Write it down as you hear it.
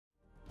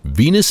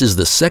Venus is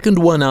the second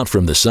one out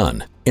from the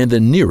Sun and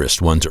the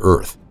nearest one to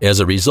Earth. As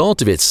a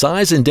result of its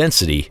size and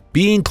density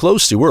being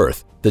close to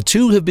Earth, the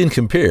two have been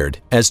compared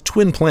as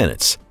twin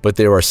planets, but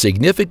there are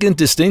significant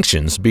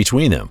distinctions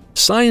between them.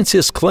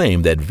 Scientists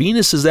claim that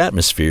Venus's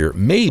atmosphere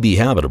may be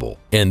habitable,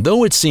 and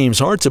though it seems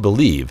hard to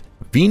believe,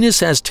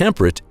 Venus has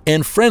temperate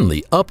and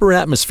friendly upper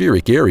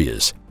atmospheric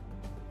areas.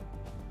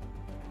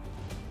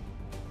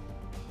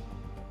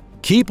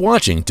 Keep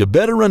watching to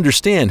better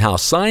understand how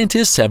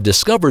scientists have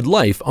discovered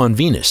life on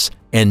Venus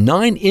and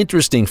 9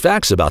 interesting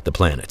facts about the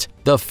planet.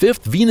 The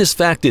 5th Venus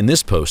fact in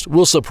this post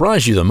will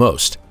surprise you the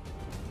most.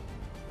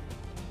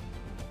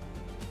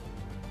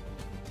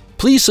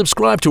 Please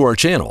subscribe to our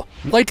channel,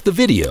 like the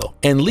video,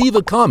 and leave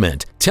a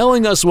comment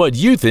telling us what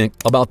you think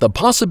about the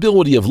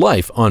possibility of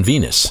life on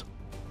Venus.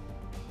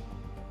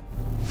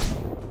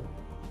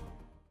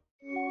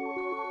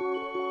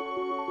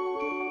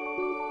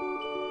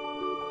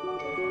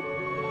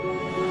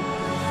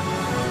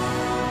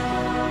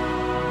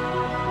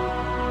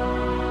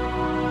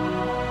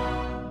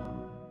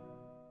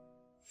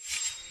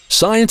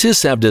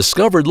 Scientists have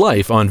discovered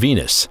life on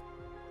Venus.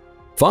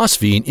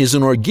 Phosphine is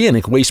an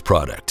organic waste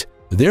product.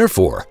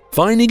 Therefore,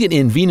 finding it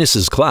in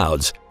Venus's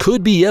clouds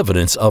could be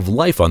evidence of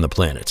life on the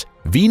planet.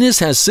 Venus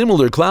has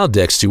similar cloud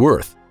decks to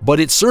Earth, but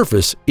its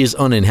surface is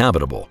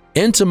uninhabitable.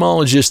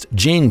 Entomologist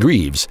Jane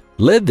Greaves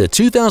led the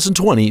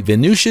 2020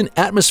 Venusian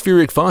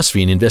atmospheric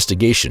phosphine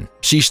investigation.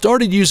 She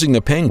started using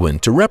a penguin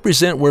to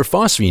represent where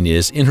phosphine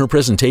is in her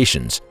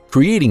presentations,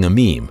 creating a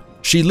meme.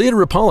 She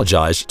later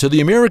apologized to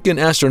the American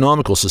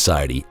Astronomical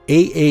Society,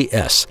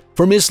 AAS,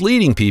 for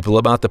misleading people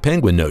about the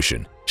penguin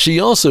notion. She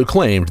also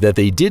claimed that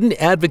they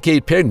didn't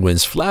advocate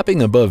penguins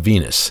flapping above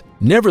Venus.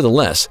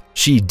 Nevertheless,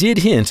 she did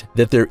hint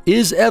that there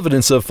is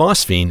evidence of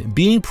phosphine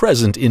being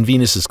present in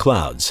Venus's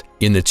clouds.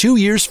 In the 2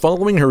 years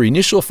following her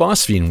initial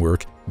phosphine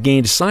work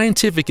gained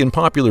scientific and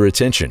popular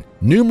attention,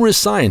 numerous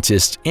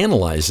scientists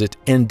analyzed it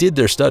and did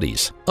their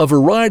studies. A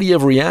variety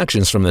of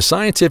reactions from the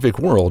scientific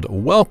world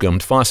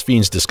welcomed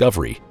phosphine's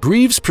discovery.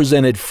 Greaves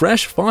presented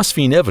fresh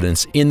phosphine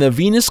evidence in the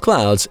Venus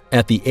clouds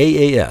at the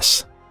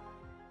AAS.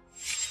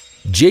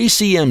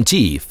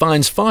 JCMT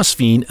finds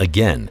phosphine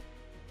again.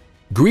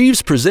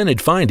 Greaves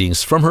presented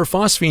findings from her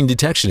phosphine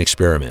detection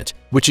experiment,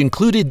 which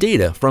included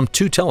data from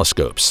 2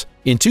 telescopes.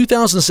 In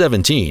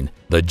 2017,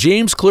 the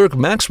James Clerk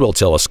Maxwell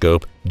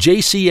telescope,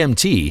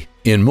 JCMT,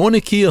 in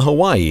Mauna Kea,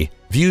 Hawaii,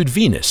 viewed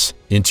Venus.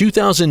 In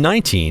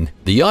 2019,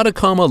 the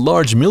Atacama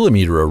Large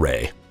Millimeter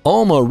Array,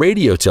 ALMA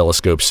radio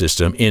telescope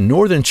system in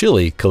northern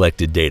Chile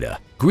collected data.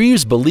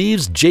 Greaves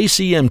believes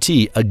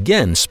JCMT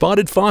again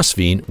spotted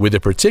phosphine with a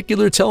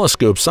particular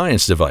telescope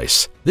science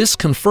device. This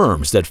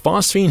confirms that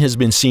phosphine has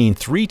been seen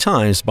 3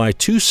 times by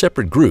 2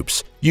 separate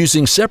groups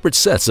using separate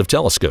sets of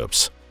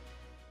telescopes.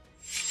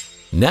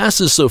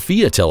 NASA's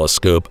Sophia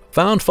telescope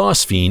found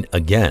phosphine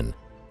again.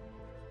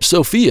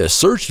 Sophia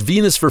searched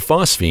Venus for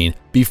phosphine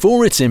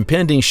before its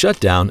impending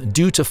shutdown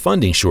due to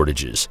funding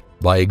shortages.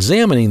 By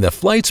examining the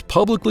flight's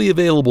publicly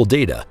available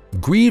data,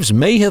 Greaves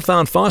may have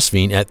found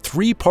phosphine at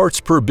 3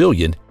 parts per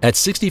billion at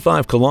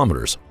 65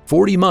 kilometers,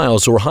 40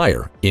 miles or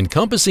higher,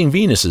 encompassing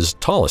Venus's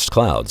tallest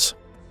clouds.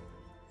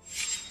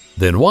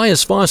 Then why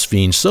is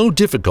phosphine so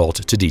difficult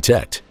to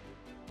detect?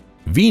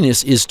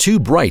 Venus is too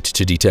bright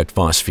to detect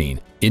phosphine.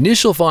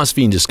 Initial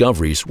phosphine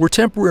discoveries were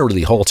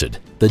temporarily halted.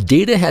 The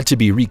data had to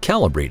be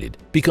recalibrated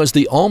because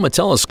the ALMA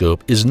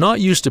telescope is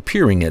not used to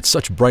peering at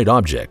such bright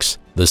objects.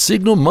 The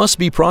signal must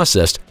be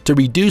processed to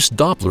reduce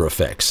Doppler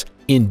effects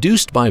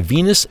induced by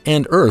Venus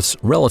and Earth's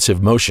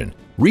relative motion.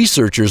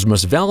 Researchers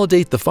must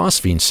validate the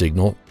phosphine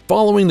signal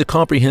following the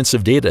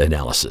comprehensive data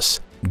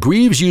analysis.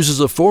 Greaves uses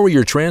a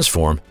Fourier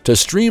transform to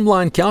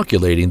streamline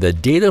calculating the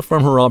data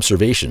from her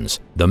observations.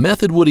 The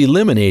method would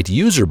eliminate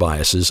user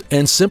biases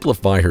and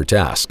simplify her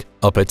task.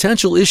 A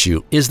potential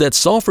issue is that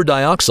sulfur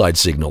dioxide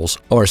signals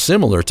are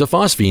similar to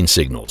phosphine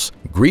signals.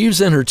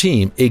 Greaves and her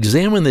team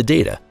examined the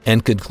data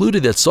and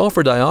concluded that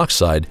sulfur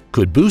dioxide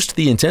could boost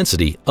the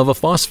intensity of a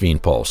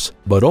phosphine pulse,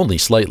 but only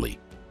slightly.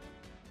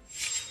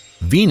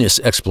 Venus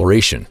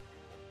exploration.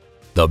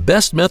 The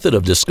best method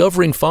of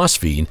discovering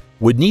phosphine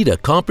would need a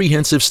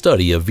comprehensive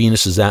study of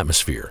Venus's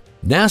atmosphere.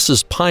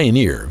 NASA's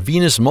Pioneer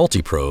Venus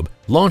Multiprobe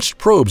launched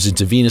probes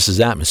into Venus's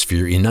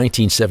atmosphere in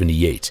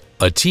 1978.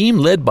 A team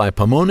led by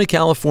Pomona,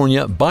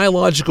 California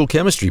biological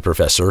chemistry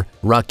professor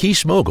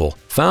Rakesh Moghul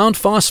found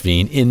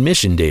phosphine in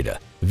mission data.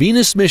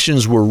 Venus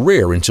missions were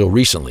rare until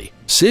recently.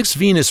 6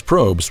 Venus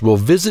probes will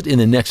visit in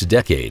the next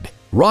decade.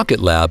 Rocket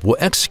Lab will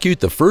execute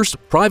the first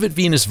private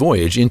Venus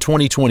voyage in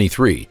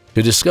 2023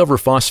 to discover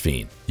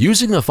phosphine.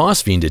 Using a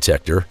phosphine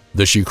detector,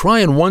 the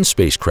Shukran-1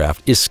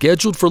 spacecraft is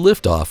scheduled for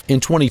liftoff in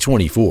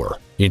 2024.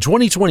 In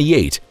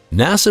 2028,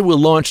 NASA will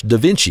launch Da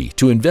Vinci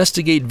to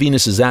investigate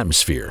Venus's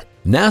atmosphere.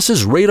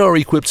 NASA's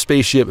radar-equipped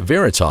spaceship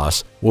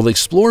Veritas will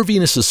explore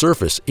Venus's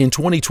surface in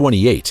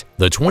 2028.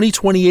 The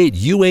 2028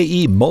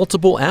 UAE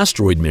multiple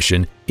asteroid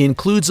mission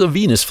includes a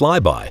Venus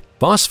flyby.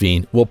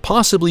 Phosphine will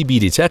possibly be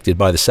detected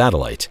by the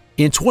satellite.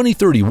 In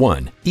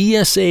 2031,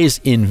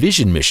 ESA's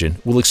Envision mission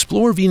will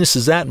explore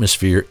Venus's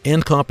atmosphere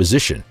and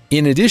composition.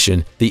 In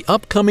addition, the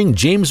upcoming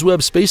James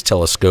Webb Space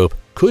Telescope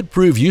could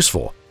prove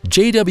useful.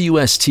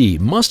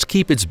 JWST must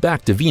keep its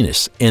back to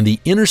Venus and the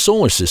inner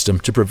solar system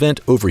to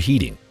prevent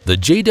overheating. The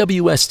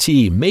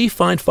JWST may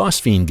find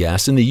phosphine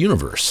gas in the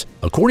universe.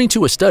 According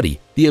to a study,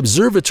 the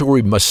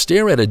observatory must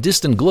stare at a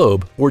distant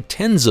globe for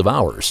tens of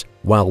hours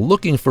while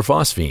looking for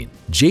phosphine.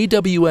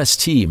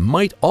 JWST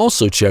might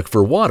also check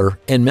for water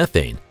and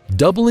methane,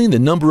 doubling the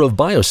number of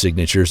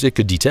biosignatures it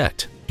could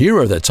detect. Here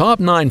are the top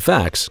 9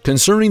 facts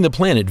concerning the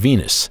planet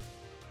Venus.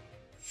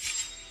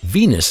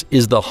 Venus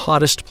is the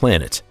hottest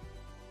planet.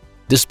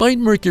 Despite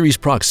Mercury's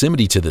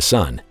proximity to the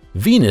Sun,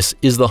 Venus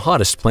is the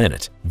hottest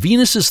planet.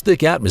 Venus's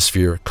thick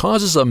atmosphere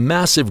causes a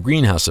massive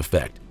greenhouse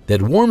effect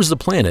that warms the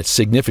planet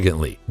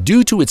significantly.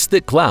 Due to its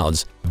thick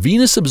clouds,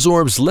 Venus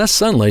absorbs less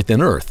sunlight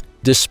than Earth,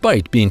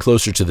 despite being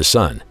closer to the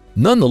Sun.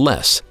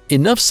 Nonetheless,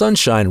 enough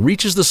sunshine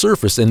reaches the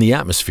surface and the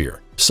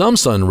atmosphere. Some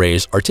sun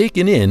rays are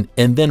taken in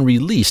and then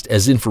released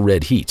as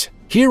infrared heat.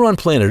 Here on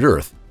planet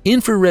Earth,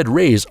 infrared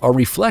rays are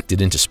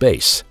reflected into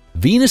space.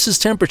 Venus's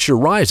temperature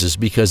rises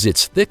because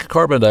its thick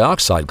carbon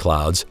dioxide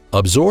clouds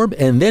absorb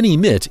and then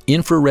emit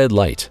infrared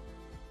light.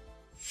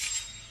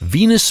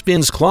 Venus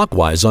spins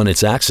clockwise on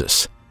its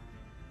axis.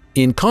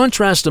 In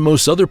contrast to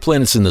most other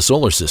planets in the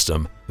solar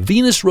system,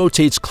 Venus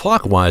rotates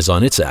clockwise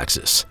on its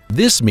axis.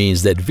 This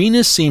means that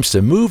Venus seems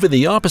to move in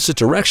the opposite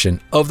direction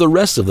of the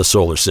rest of the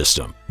solar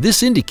system.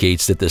 This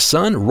indicates that the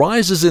Sun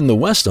rises in the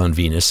west on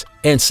Venus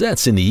and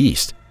sets in the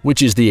east,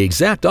 which is the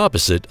exact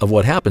opposite of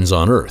what happens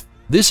on Earth.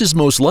 This is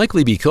most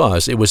likely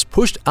because it was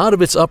pushed out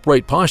of its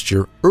upright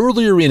posture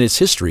earlier in its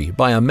history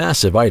by a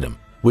massive item,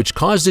 which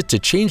caused it to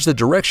change the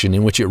direction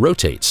in which it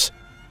rotates.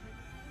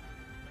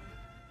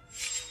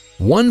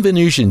 One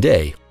Venusian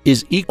day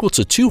is equal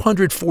to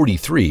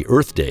 243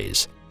 Earth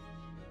days.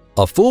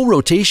 A full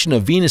rotation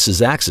of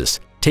Venus's axis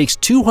takes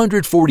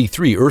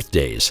 243 Earth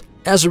days.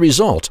 As a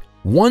result,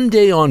 one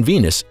day on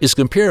Venus is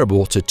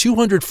comparable to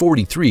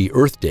 243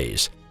 Earth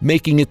days,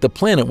 making it the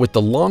planet with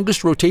the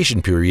longest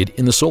rotation period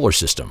in the solar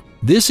system.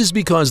 This is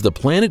because the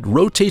planet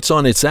rotates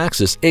on its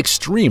axis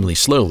extremely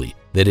slowly,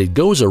 that it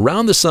goes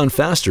around the Sun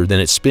faster than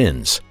it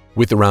spins.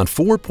 With around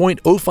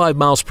 4.05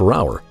 miles per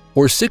hour,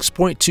 or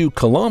 6.2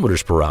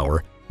 kilometers per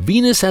hour,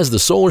 Venus has the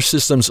solar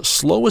system's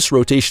slowest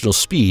rotational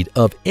speed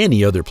of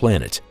any other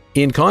planet.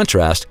 In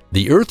contrast,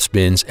 the Earth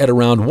spins at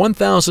around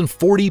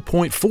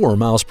 1,040.4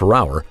 miles per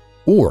hour,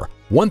 or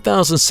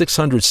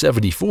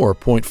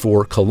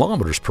 1,674.4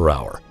 kilometers per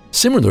hour.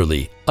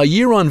 Similarly, a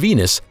year on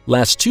Venus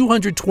lasts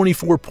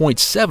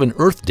 224.7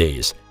 Earth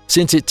days,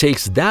 since it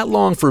takes that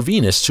long for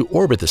Venus to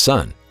orbit the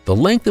Sun. The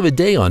length of a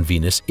day on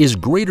Venus is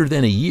greater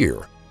than a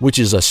year, which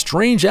is a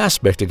strange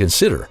aspect to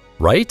consider,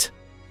 right?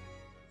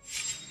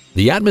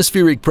 The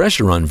atmospheric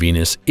pressure on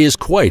Venus is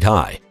quite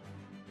high.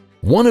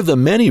 One of the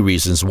many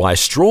reasons why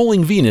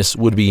strolling Venus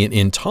would be an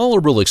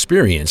intolerable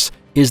experience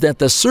is that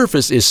the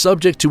surface is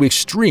subject to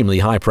extremely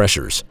high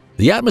pressures.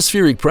 The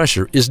atmospheric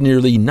pressure is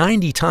nearly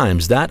 90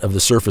 times that of the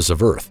surface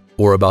of Earth,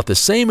 or about the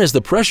same as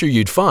the pressure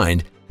you'd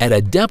find at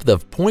a depth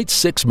of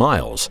 0.6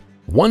 miles,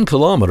 1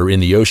 kilometer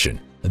in the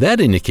ocean. That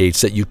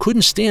indicates that you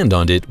couldn't stand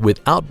on it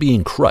without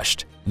being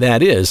crushed.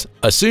 That is,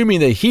 assuming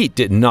the heat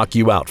didn't knock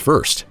you out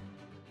first.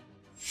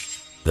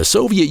 The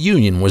Soviet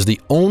Union was the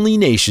only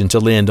nation to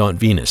land on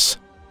Venus.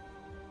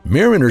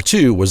 Mariner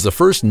 2 was the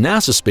first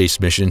NASA space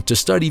mission to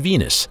study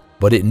Venus,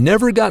 but it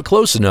never got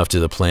close enough to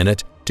the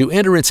planet to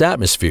enter its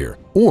atmosphere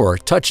or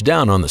touch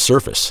down on the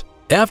surface.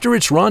 After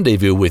its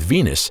rendezvous with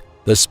Venus,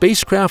 the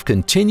spacecraft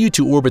continued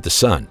to orbit the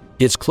Sun.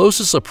 Its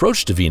closest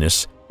approach to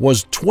Venus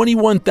was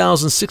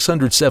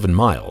 21,607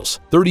 miles,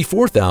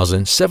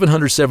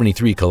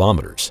 34,773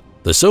 kilometers.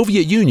 The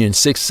Soviet Union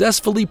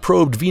successfully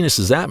probed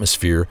Venus's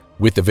atmosphere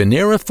with the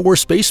Venera 4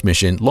 space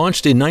mission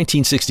launched in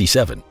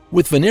 1967.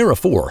 With Venera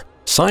 4,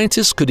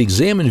 scientists could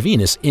examine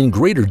Venus in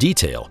greater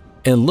detail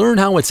and learn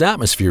how its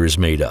atmosphere is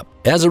made up.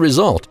 As a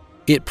result,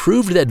 it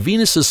proved that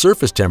Venus's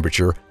surface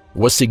temperature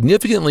was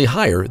significantly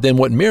higher than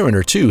what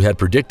Mariner 2 had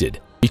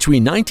predicted.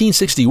 Between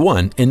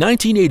 1961 and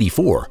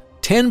 1984,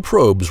 10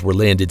 probes were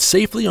landed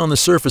safely on the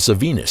surface of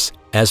Venus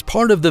as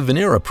part of the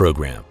Venera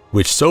program,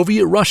 which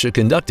Soviet Russia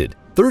conducted.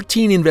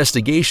 13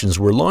 investigations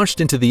were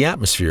launched into the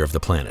atmosphere of the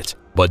planet,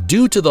 but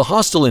due to the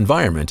hostile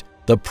environment,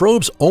 the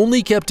probes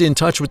only kept in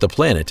touch with the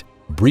planet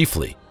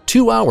briefly.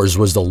 2 hours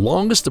was the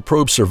longest the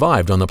probe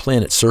survived on the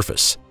planet's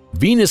surface.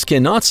 Venus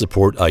cannot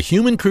support a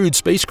human-crewed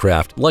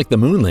spacecraft like the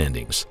moon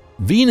landings.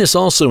 Venus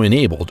also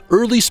enabled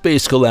early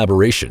space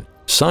collaboration.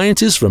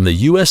 Scientists from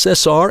the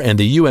USSR and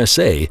the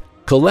USA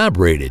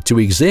collaborated to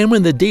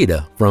examine the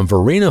data from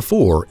Venera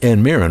 4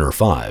 and Mariner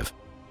 5.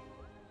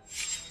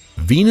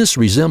 Venus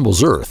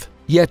resembles Earth,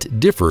 yet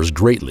differs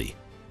greatly.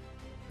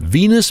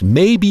 Venus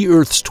may be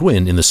Earth's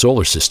twin in the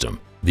solar system.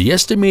 The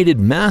estimated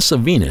mass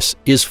of Venus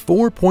is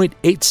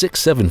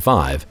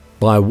 4.8675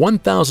 by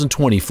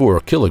 1,024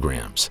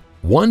 kilograms,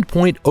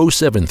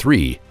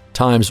 1.073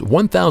 times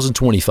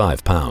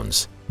 1,025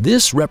 pounds.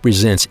 This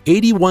represents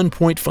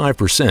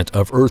 81.5%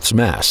 of Earth's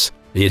mass.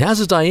 It has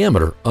a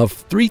diameter of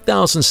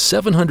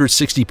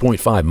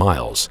 3,760.5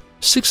 miles,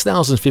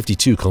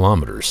 6,052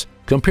 kilometers,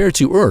 compared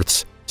to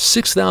Earth's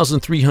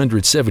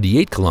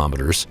 6,378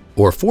 kilometers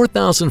or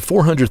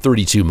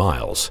 4,432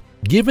 miles.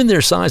 Given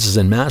their sizes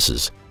and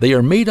masses, they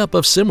are made up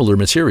of similar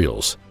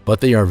materials,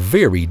 but they are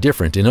very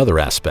different in other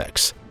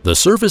aspects. The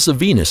surface of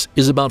Venus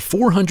is about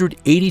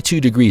 482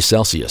 degrees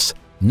Celsius,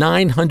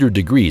 900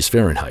 degrees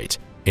Fahrenheit,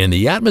 and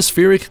the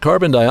atmospheric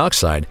carbon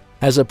dioxide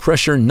has a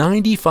pressure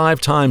 95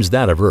 times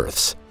that of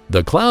Earth's.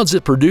 The clouds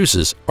it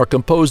produces are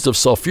composed of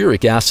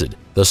sulfuric acid.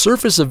 The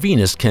surface of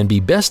Venus can be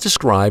best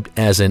described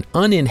as an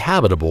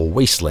uninhabitable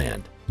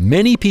wasteland.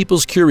 Many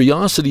people's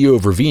curiosity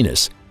over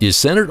Venus is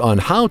centered on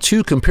how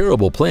two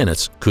comparable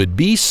planets could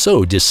be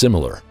so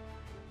dissimilar.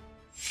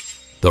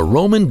 The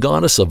Roman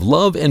goddess of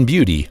love and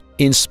beauty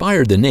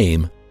inspired the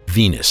name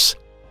Venus.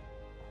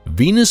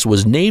 Venus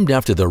was named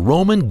after the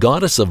Roman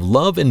goddess of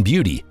love and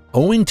beauty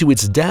owing to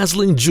its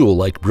dazzling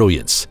jewel-like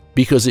brilliance.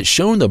 Because it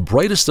shone the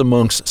brightest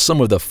amongst some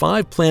of the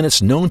 5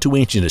 planets known to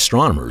ancient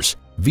astronomers,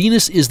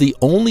 Venus is the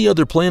only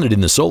other planet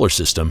in the solar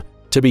system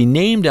to be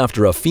named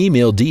after a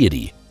female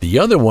deity, the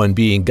other one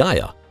being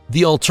Gaia,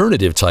 the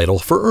alternative title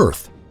for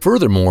Earth.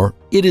 Furthermore,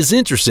 it is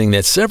interesting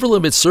that several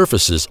of its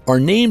surfaces are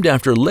named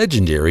after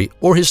legendary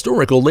or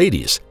historical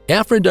ladies.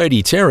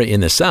 Aphrodite Terra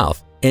in the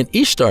south and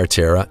Ishtar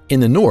Terra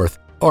in the north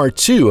are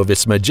 2 of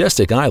its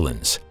majestic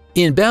islands.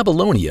 In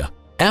Babylonia,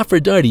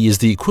 Aphrodite is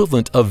the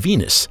equivalent of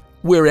Venus,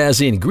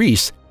 whereas in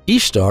Greece,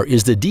 Ishtar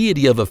is the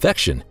deity of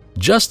affection,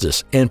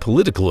 justice, and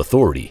political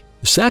authority.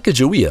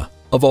 Sacagawea,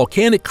 a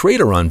volcanic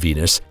crater on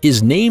Venus,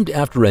 is named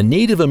after a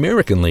Native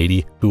American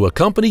lady who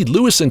accompanied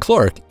Lewis and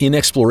Clark in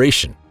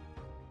exploration.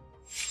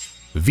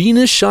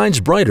 Venus shines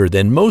brighter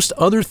than most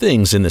other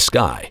things in the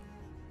sky.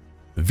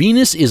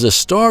 Venus is a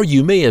star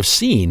you may have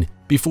seen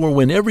before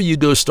whenever you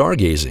go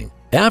stargazing.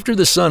 After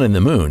the Sun and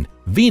the Moon,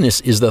 Venus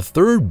is the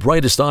 3rd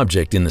brightest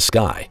object in the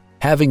sky,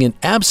 having an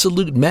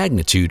absolute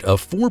magnitude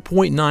of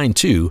 4.92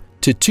 to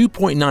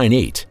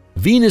 2.98.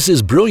 Venus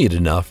is brilliant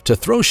enough to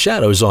throw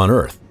shadows on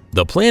Earth.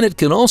 The planet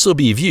can also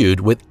be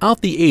viewed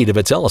without the aid of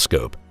a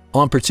telescope.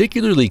 On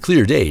particularly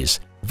clear days,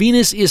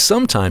 Venus is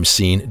sometimes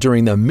seen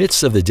during the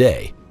midst of the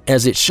day.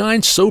 As it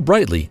shines so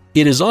brightly,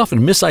 it is often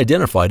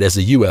misidentified as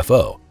a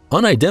UFO,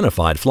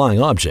 unidentified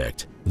flying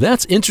object.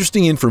 That's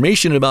interesting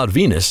information about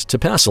Venus to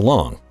pass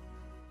along.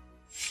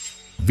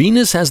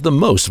 Venus has the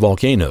most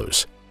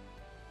volcanoes.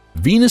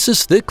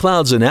 Venus's thick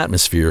clouds and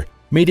atmosphere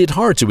made it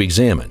hard to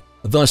examine.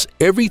 Thus,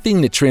 everything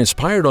that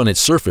transpired on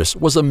its surface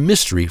was a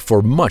mystery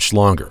for much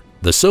longer.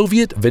 The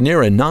Soviet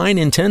Venera 9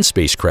 and 10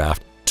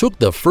 spacecraft took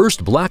the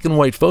first black and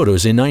white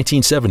photos in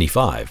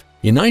 1975.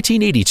 In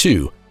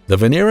 1982, the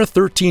Venera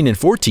 13 and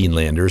 14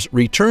 landers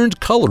returned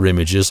color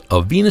images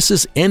of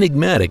Venus's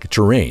enigmatic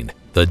terrain.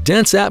 The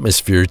dense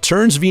atmosphere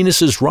turns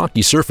Venus's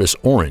rocky surface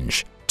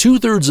orange.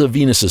 2/3 of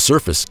Venus's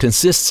surface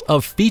consists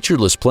of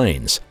featureless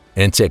plains,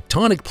 and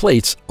tectonic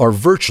plates are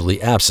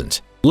virtually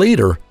absent.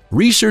 Later,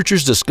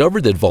 researchers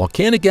discovered that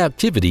volcanic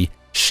activity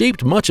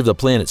shaped much of the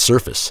planet's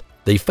surface.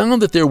 They found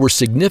that there were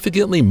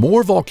significantly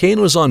more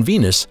volcanoes on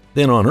Venus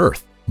than on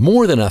Earth.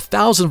 More than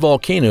 1,000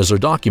 volcanoes are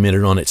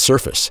documented on its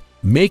surface,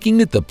 making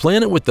it the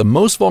planet with the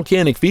most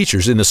volcanic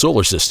features in the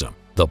solar system.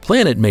 The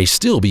planet may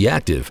still be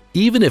active,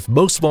 even if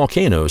most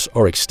volcanoes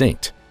are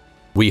extinct.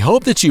 We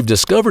hope that you've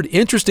discovered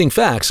interesting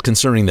facts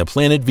concerning the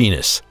planet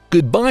Venus.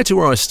 Goodbye to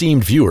our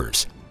esteemed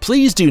viewers.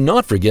 Please do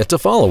not forget to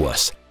follow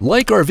us,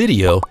 like our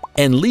video,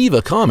 and leave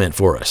a comment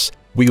for us.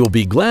 We will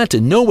be glad to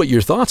know what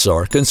your thoughts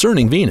are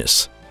concerning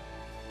Venus.